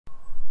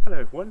Hello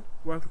everyone,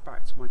 welcome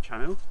back to my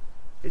channel.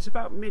 It's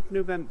about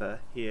mid-November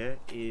here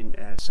in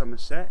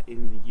Somerset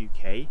in the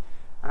UK,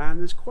 and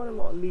there's quite a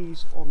lot of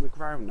leaves on the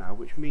ground now,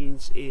 which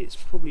means it's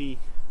probably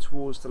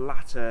towards the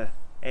latter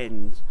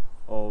end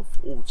of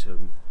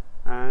autumn.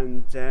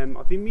 And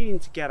I've been meaning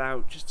to get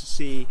out just to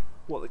see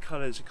what the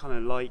colours are kind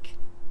of like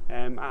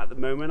at the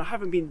moment. I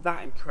haven't been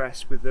that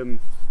impressed with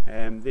them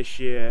this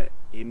year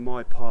in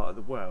my part of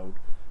the world,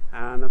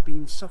 and I've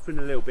been suffering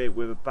a little bit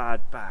with a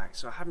bad back,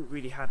 so I haven't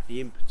really had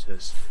the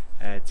impetus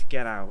to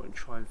get out and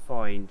try and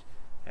find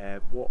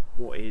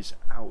what is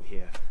out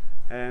here.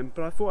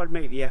 But I thought I'd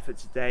make the effort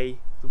today.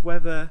 The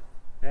weather,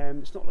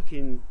 it's not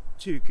looking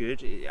too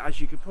good. As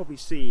you can probably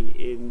see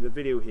in the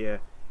video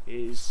here,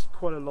 is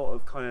quite a lot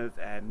of kind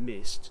of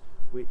mist,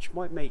 which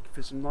might make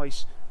for some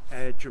nice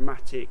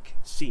dramatic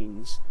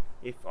scenes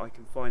if I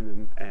can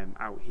find them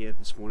out here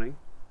this morning.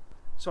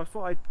 So I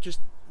thought I'd just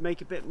make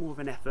a bit more of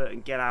an effort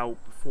and get out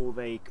before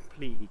they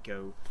completely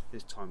go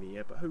this time of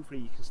year, but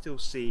hopefully you can still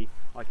see,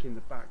 like in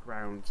the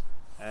background,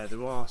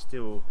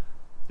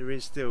 there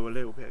is still a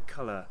little bit of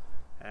colour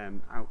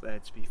out there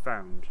to be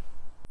found.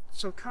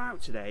 So I've come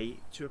out today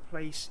to a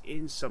place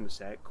in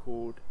Somerset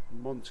called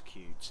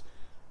Montacute,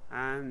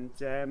 and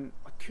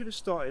I could have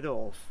started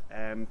off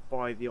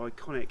by the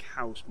iconic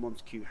house,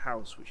 Montacute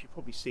House, which you've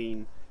probably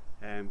seen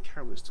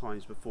countless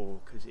times before,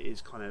 because it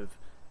is kind of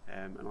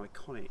an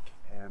iconic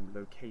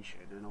location,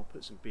 and I'll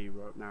put some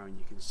B-roll up now and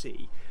you can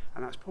see,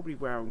 and that's probably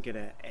where I'm going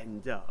to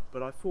end up.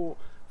 But I thought,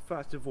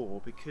 first of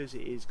all, because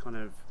it is kind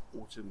of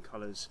autumn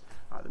colours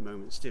at the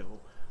moment still,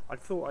 I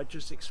thought I'd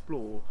just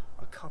explore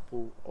a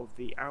couple of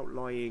the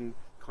outlying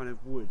kind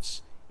of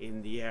woods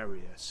in the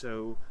area.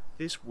 So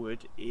this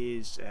wood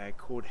is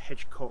called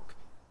Hedgecock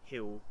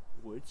Hill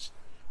Woods,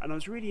 and I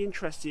was really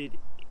interested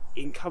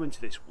in coming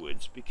to this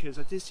woods because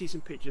I did see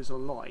some pictures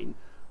online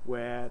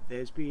where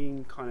there's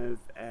been kind of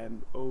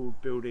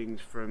old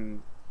buildings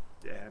from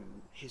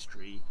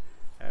history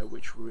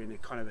which were in a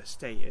kind of a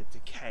state of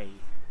decay.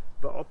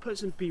 But I'll put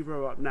some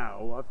B-roll up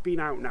now. I've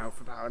been out now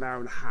for about an hour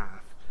and a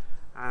half,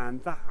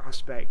 and that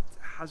aspect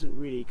hasn't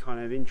really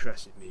kind of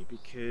interested me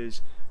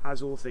because,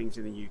 as all things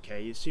in the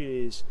UK, as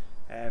soon as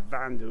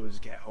vandals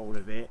get hold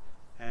of it,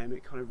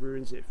 it kind of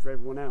ruins it for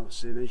everyone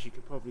else. And as you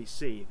can probably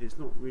see, there's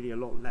not really a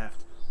lot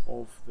left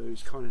of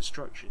those kind of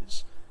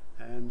structures.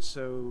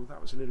 So that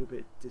was a little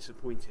bit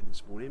disappointing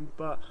this morning,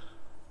 but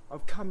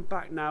I've come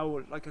back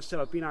now. Like I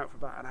said, I've been out for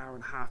about an hour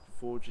and a half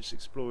before, just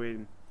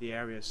exploring the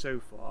area so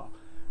far,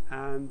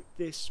 and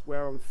this,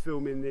 where I'm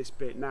filming this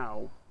bit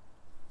now,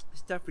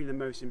 is definitely the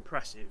most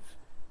impressive.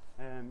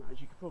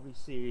 As you can probably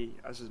see,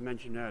 as I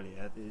mentioned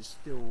earlier, there's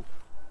still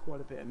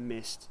quite a bit of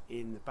mist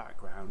in the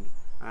background,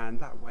 and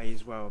that way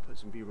as well, I'll put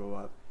some B-roll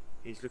up,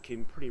 is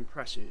looking pretty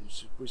impressive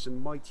with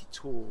some mighty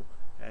tall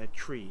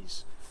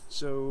trees.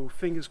 So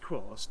fingers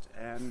crossed,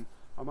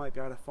 I might be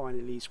able to find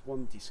at least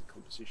one decent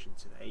composition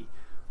today,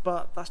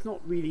 but that's not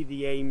really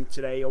the aim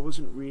today.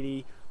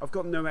 I've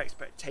got no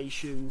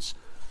expectations.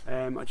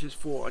 I just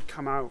thought I'd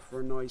come out for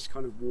a nice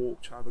kind of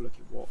walk to have a look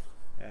at what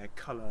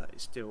colour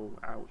is still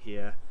out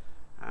here,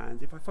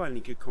 and if I find any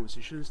good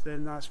compositions,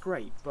 then that's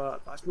great,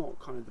 but that's not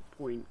kind of the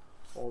point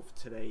of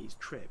today's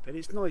trip. And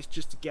it's nice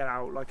just to get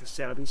out. Like I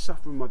said, I've been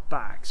suffering with my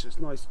back, so it's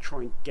nice to try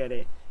and get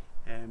it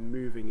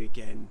moving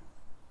again.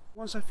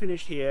 Once I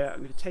finish here,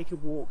 I'm going to take a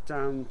walk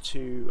down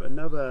to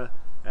another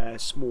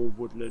small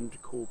woodland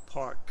called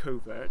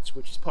Covert,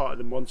 which is part of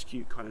the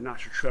Montacute kind of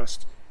Natural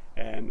Trust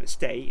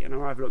estate, and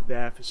I'll have a look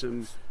there for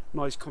some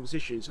nice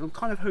compositions. And I'm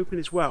kind of hoping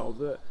as well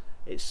that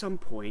at some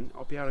point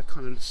I'll be able to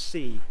kind of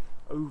see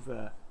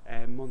over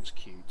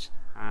Montacute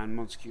and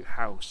Montacute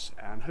House,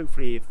 and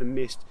hopefully if the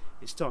mist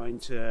is starting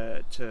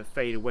to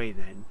fade away,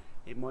 then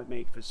it might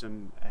make for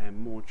some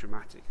more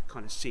dramatic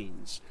kind of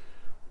scenes.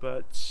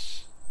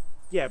 But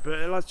yeah, but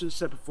as I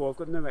said before, I've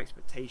got no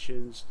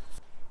expectations.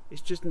 It's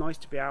just nice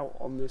to be out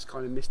on this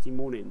kind of misty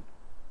morning.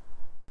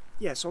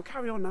 Yeah, so I'll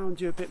carry on now and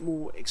do a bit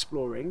more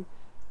exploring,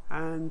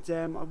 and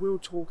I will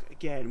talk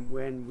again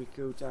when we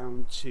go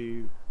down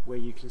to where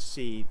you can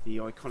see the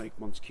iconic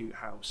Montacute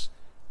House,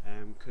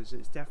 because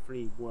it's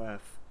definitely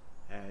worth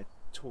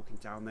talking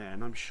down there,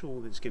 and I'm sure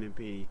there's going to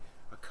be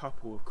a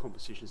couple of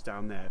compositions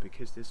down there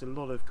because there's a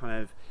lot of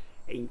kind of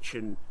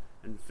ancient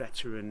and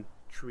veteran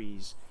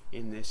trees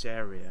in this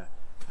area.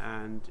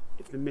 And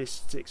if the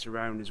mist sticks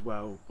around as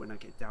well when I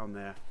get down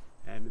there,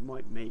 it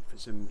might make for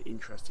some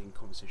interesting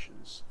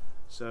compositions.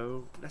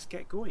 So let's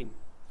get going.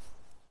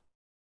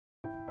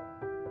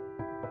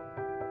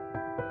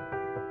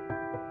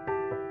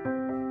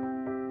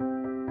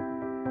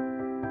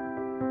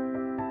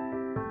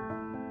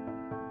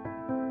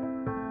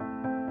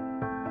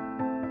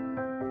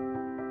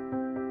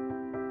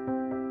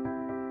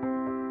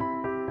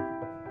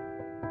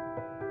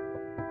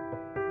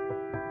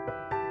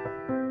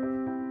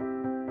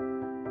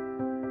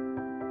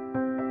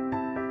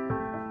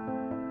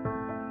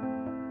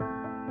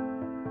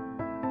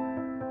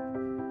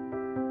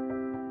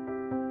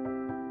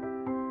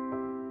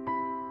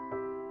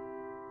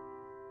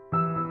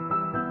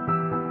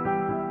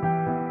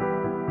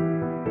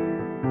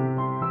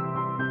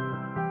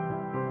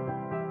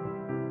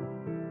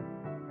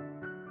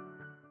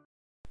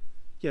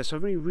 yeah, so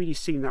I've only really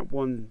seen that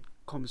one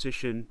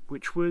composition,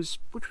 which was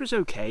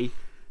okay.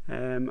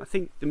 I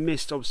think the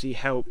mist obviously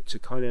helped to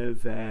kind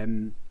of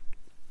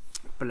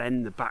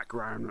blend the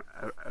background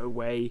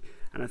away,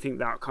 and I think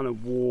that kind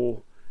of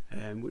wall,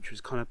 which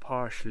was kind of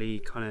partially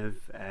kind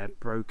of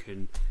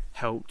broken,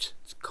 helped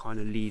to kind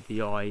of lead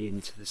the eye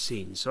into the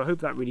scene. So I hope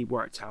that really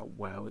worked out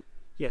well.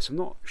 Yes, I'm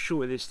not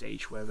sure at this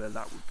stage whether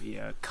that would be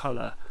a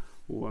colour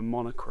or a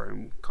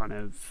monochrome kind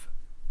of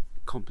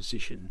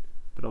composition,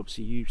 but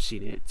obviously you've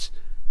seen it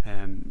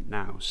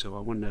now, so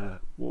I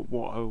wonder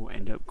what I'll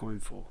end up going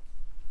for.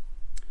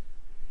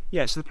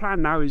 Yeah, so the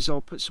plan now is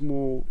I'll put some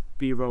more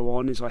B-roll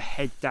on as I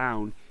head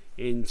down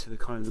into the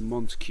kind of the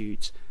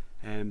Montacute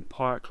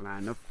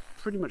Parkland. I've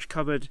pretty much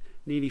covered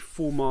nearly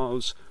 4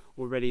 miles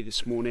already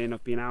this morning.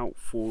 I've been out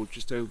for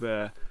just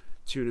over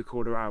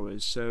 2¼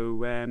 hours,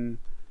 so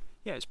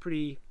yeah, it's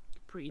pretty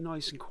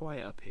nice and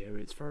quiet up here.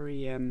 It's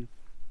very I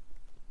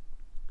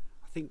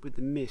think with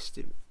the mist,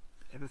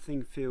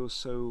 everything feels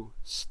so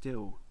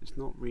still. There's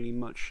not really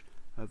much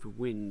of a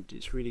wind.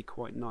 It's really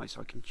quite nice.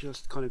 I can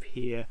just kind of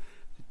hear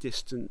the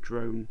distant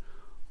drone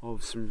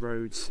of some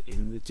roads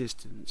in the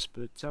distance,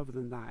 but other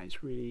than that,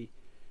 it's really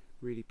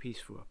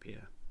peaceful up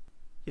here.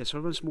 Yeah, so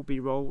I'll run some more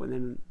B-roll, and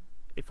then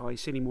if I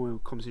see any more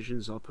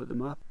compositions, I'll put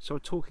them up. So I'll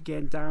talk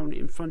again down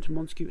in front of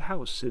Montacute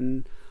House,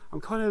 and I'm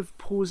kind of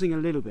pausing a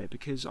little bit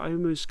because I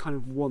almost kind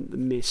of want the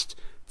mist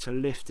to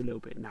lift a little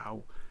bit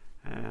now,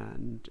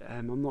 and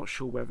I'm not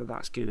sure whether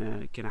that's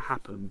gonna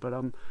happen, but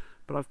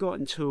I've got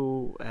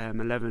until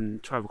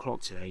 12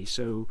 o'clock today,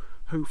 so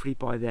hopefully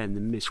by then the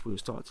mist will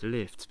start to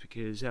lift,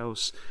 because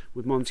else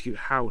with Montacute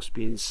House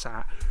being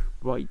sat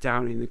right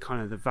down in the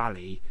kind of the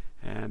valley,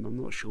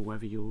 I'm not sure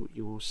whether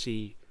you'll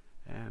see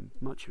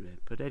much of it.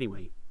 But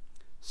anyway,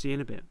 see you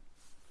in a bit.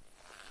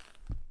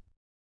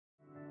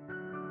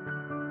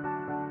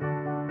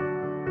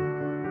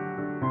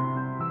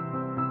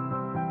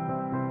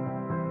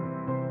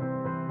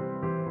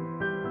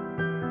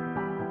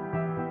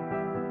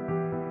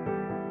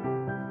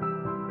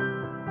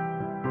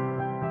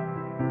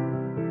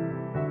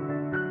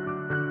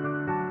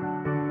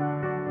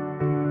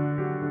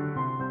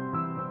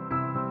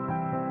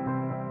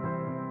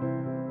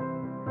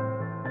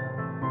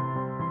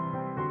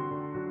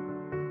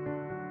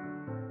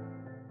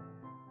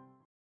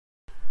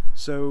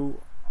 So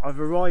I've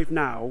arrived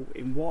now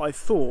in what I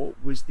thought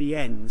was the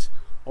end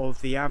of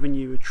the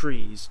avenue of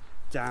trees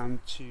down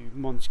to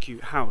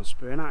Montacute House,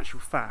 but in actual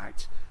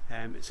fact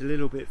it's a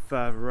little bit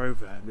further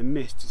over, and the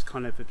mist is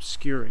kind of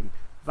obscuring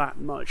that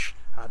much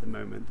at the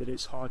moment that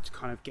it's hard to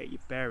kind of get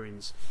your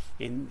bearings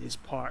in this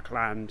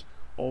parkland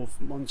of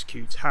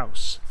Montacute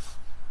House.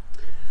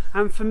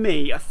 And for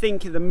me, I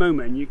think at the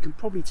moment, you can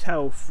probably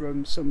tell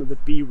from some of the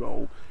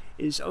B-roll,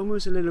 is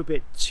almost a little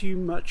bit too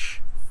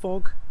much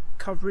fog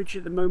coverage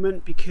at the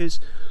moment,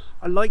 because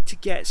I like to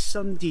get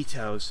some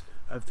details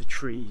of the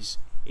trees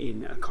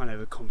in a kind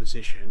of a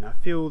composition. I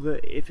feel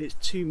that if it's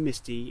too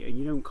misty and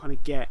you don't kind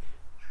of get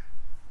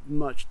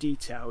much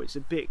detail, it's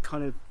a bit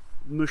kind of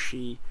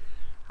mushy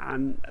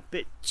and a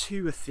bit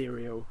too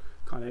ethereal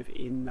kind of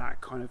in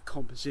that kind of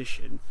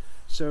composition.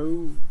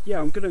 So yeah,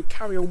 I'm going to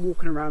carry on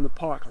walking around the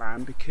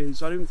parkland,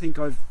 because I don't think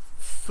I've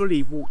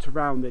fully walked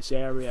around this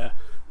area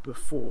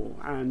before,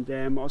 and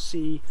I'll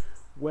see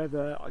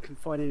whether I can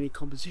find any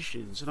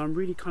compositions. And I'm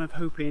really kind of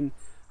hoping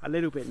a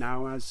little bit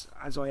now, as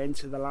I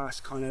enter the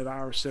last kind of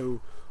hour or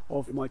so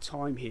of my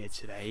time here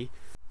today,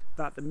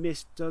 that the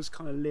mist does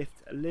kind of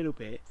lift a little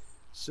bit,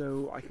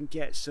 so I can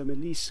get at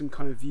least some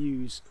kind of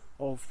views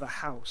of the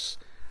house,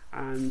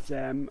 and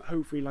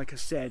hopefully, like I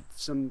said,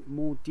 some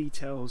more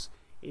details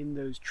in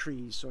those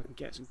trees, so I can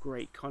get some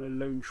great kind of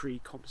lone tree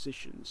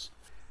compositions.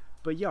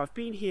 But yeah, I've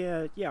been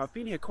here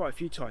quite a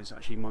few times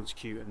actually,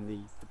 Montacute and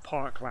the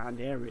Parkland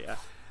area.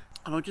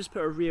 And I'll just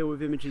put a reel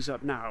of images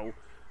up now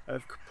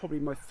of probably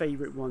my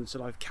favourite ones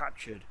that I've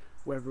captured,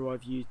 whether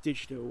I've used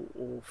digital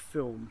or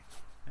film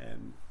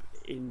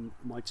in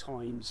my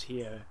times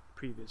here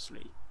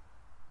previously.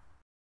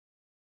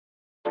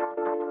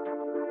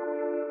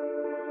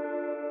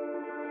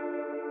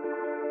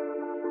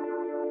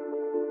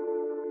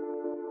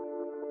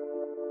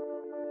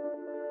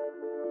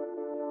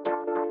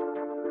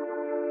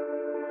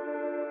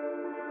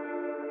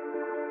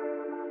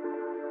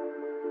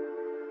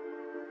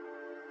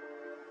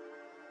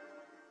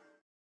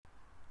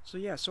 So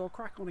yeah, so I'll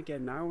crack on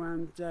again now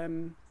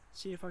and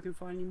see if I can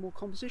find any more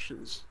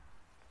compositions.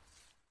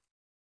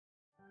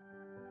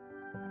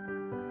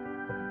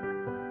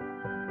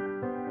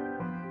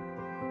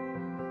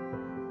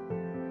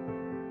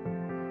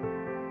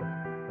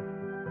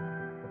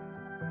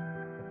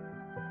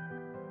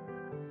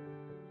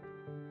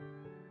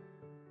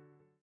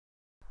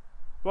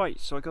 Right,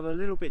 so I got a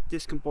little bit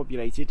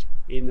discombobulated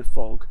in the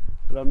fog,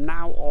 but I'm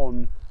now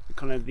on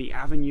kind of the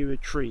avenue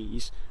of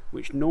trees,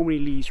 which normally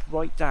leads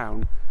right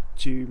down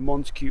to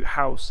Montacute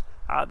House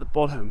at the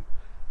bottom,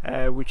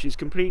 which is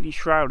completely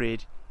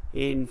shrouded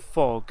in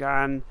fog.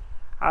 And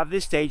at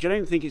this stage I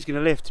don't think it's going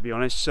to lift, to be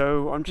honest,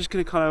 so I'm just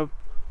going to kind of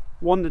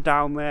wander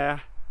down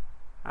there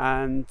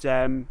and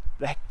the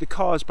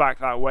car's back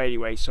that way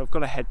anyway, so I've got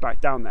to head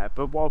back down there.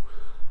 But while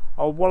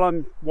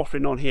I'm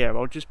waffling on here,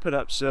 I'll just put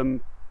up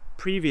some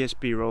previous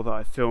b-roll that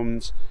I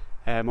filmed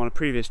on a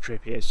previous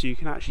trip here, so you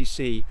can actually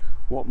see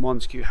what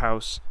Montacute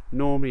House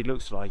normally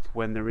looks like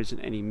when there isn't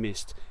any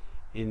mist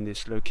in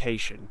this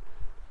location.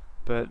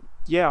 But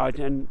yeah,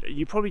 and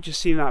you've probably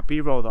just seen that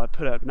b-roll that I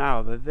put up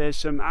now, that there's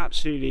some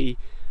absolutely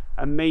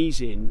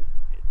amazing,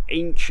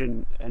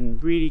 ancient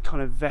and really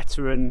kind of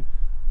veteran,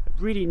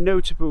 really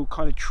notable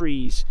kind of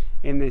trees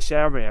in this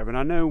area. And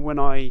I know when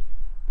I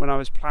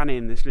was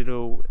planning this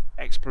little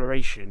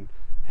exploration,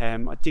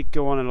 I did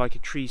go on like a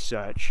tree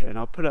search, and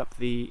I'll put up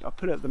the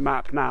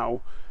map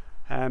now,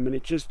 and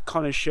it just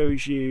kind of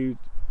shows you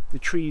the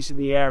trees in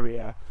the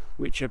area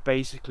which are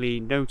basically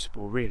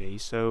notable, really.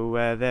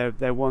 So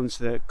they're ones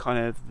that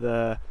kind of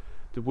the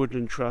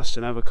Woodland Trust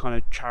and other kind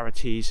of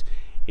charities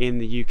in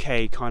the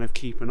UK kind of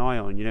keep an eye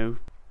on, you know.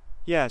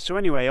 Yeah, so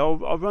anyway, I'll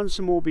run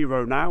some more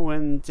b-roll now,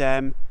 and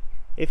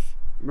if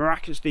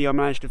miraculously I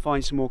manage to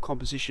find some more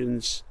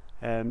compositions,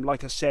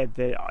 like I said,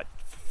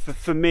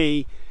 for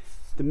me,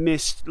 the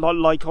mist,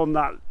 like on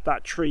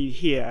that tree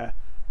here,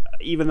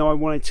 even though I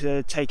wanted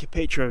to take a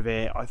picture of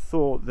it, I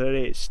thought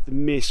that the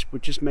mist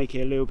would just make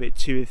it a little bit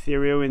too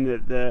ethereal, in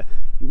that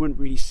you wouldn't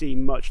really see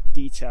much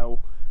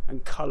detail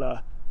and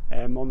colour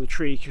on the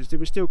tree, because there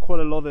was still quite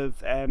a lot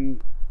of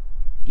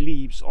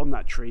leaves on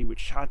that tree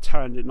which had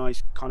turned a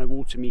nice kind of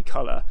autumny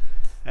colour,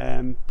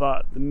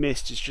 but the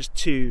mist is just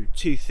too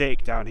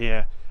thick down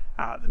here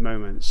at the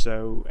moment.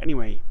 So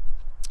anyway,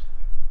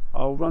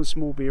 I'll run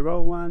some more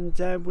b-roll, and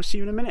we'll see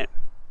you in a minute.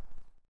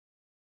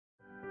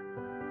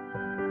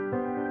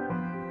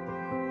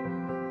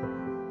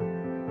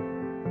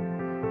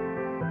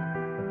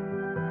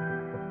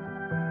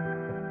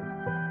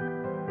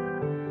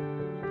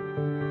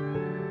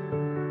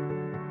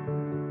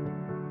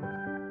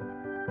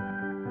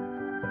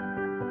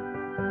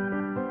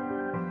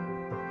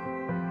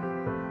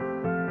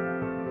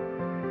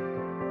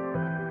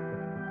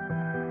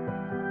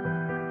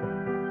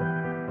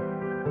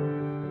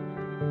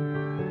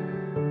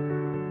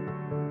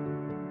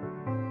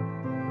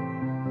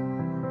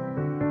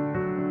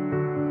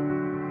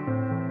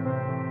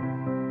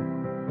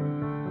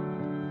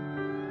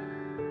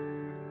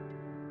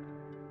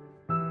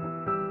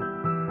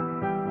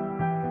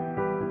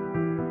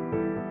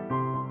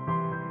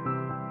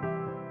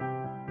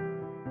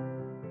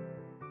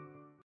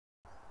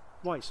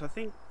 Right, so I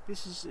think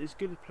this is as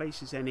good a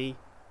place as any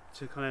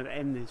to kind of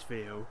end this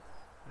video,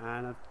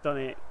 and I've done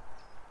it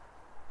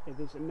in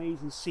this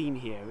amazing scene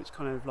here. It's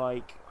kind of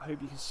like, I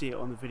hope you can see it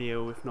on the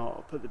video, if not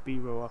I'll put the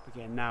b-roll up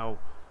again now,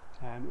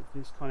 of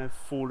this kind of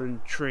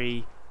fallen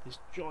tree, this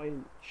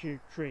giant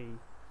tree,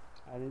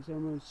 and it's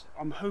almost,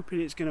 I'm hoping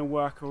it's going to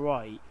work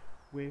alright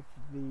with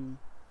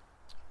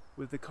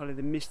the kind of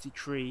the misty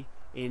tree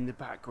in the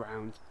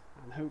background,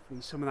 and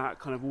hopefully some of that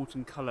kind of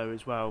autumn colour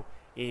as well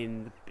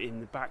in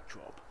the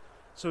backdrop.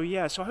 So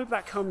yeah, so I hope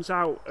that comes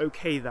out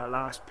okay, that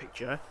last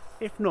picture.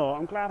 If not,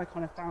 I'm glad I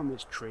kind of found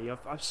this tree.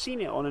 I've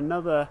seen it on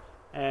another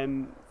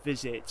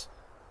visit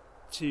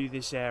to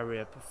this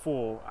area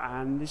before,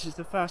 and this is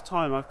the first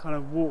time I've kind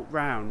of walked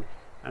round,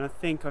 and I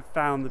think I've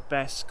found the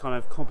best kind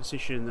of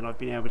composition that I've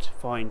been able to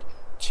find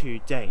to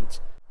date.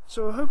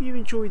 So I hope you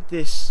enjoyed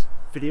this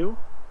video,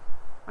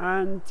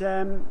 and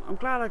I'm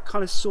glad I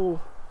kind of saw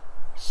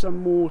some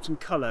more autumn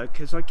colour,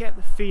 because I get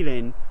the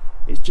feeling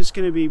it's just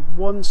going to be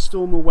one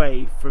storm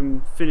away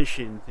from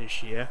finishing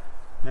this year,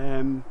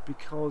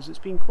 because it's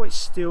been quite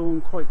still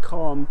and quite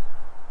calm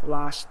the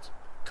last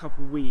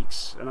couple of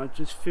weeks, and I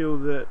just feel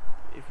that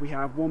if we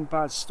have one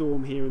bad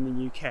storm here in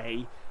the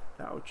UK,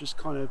 that will just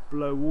kind of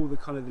blow all the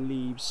kind of the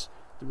leaves,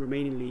 the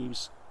remaining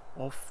leaves,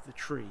 off the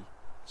tree.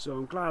 So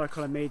I'm glad I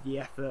kind of made the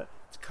effort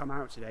to come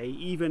out today,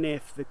 even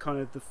if the kind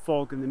of the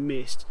fog and the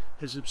mist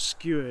has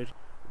obscured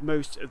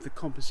most of the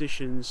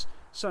compositions,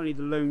 certainly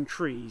the lone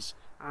trees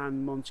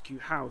and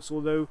Montacute House.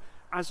 Although,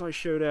 as I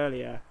showed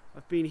earlier,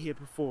 I've been here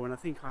before, and I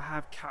think I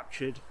have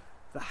captured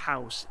the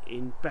house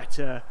in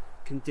better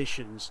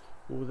conditions,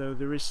 although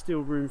there is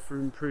still room for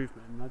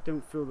improvement, and I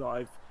don't feel that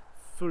I've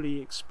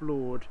fully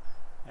explored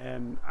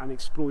and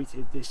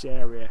exploited this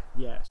area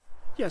yet.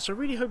 Yeah, so I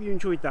really hope you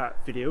enjoyed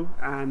that video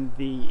and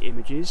the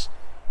images.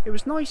 It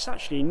was nice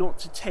actually not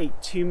to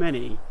take too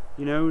many.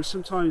 You know,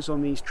 sometimes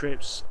on these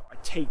trips I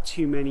take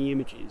too many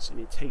images and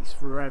it takes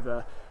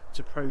forever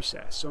to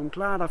process. So I'm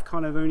glad I've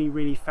kind of only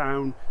really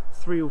found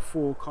 3 or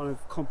 4 kind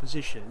of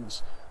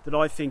compositions that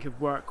I think have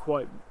worked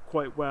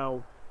quite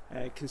well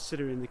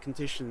considering the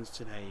conditions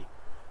today.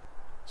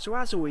 So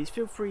as always,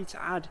 feel free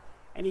to add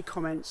any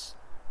comments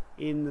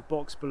in the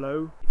box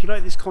below. If you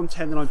like this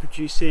content that I'm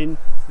producing,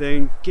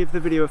 then give the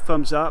video a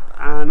thumbs up,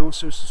 and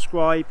also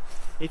subscribe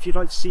if you'd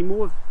like to see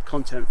more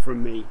content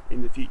from me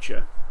in the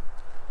future.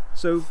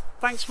 So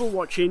thanks for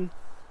watching,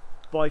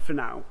 bye for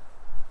now.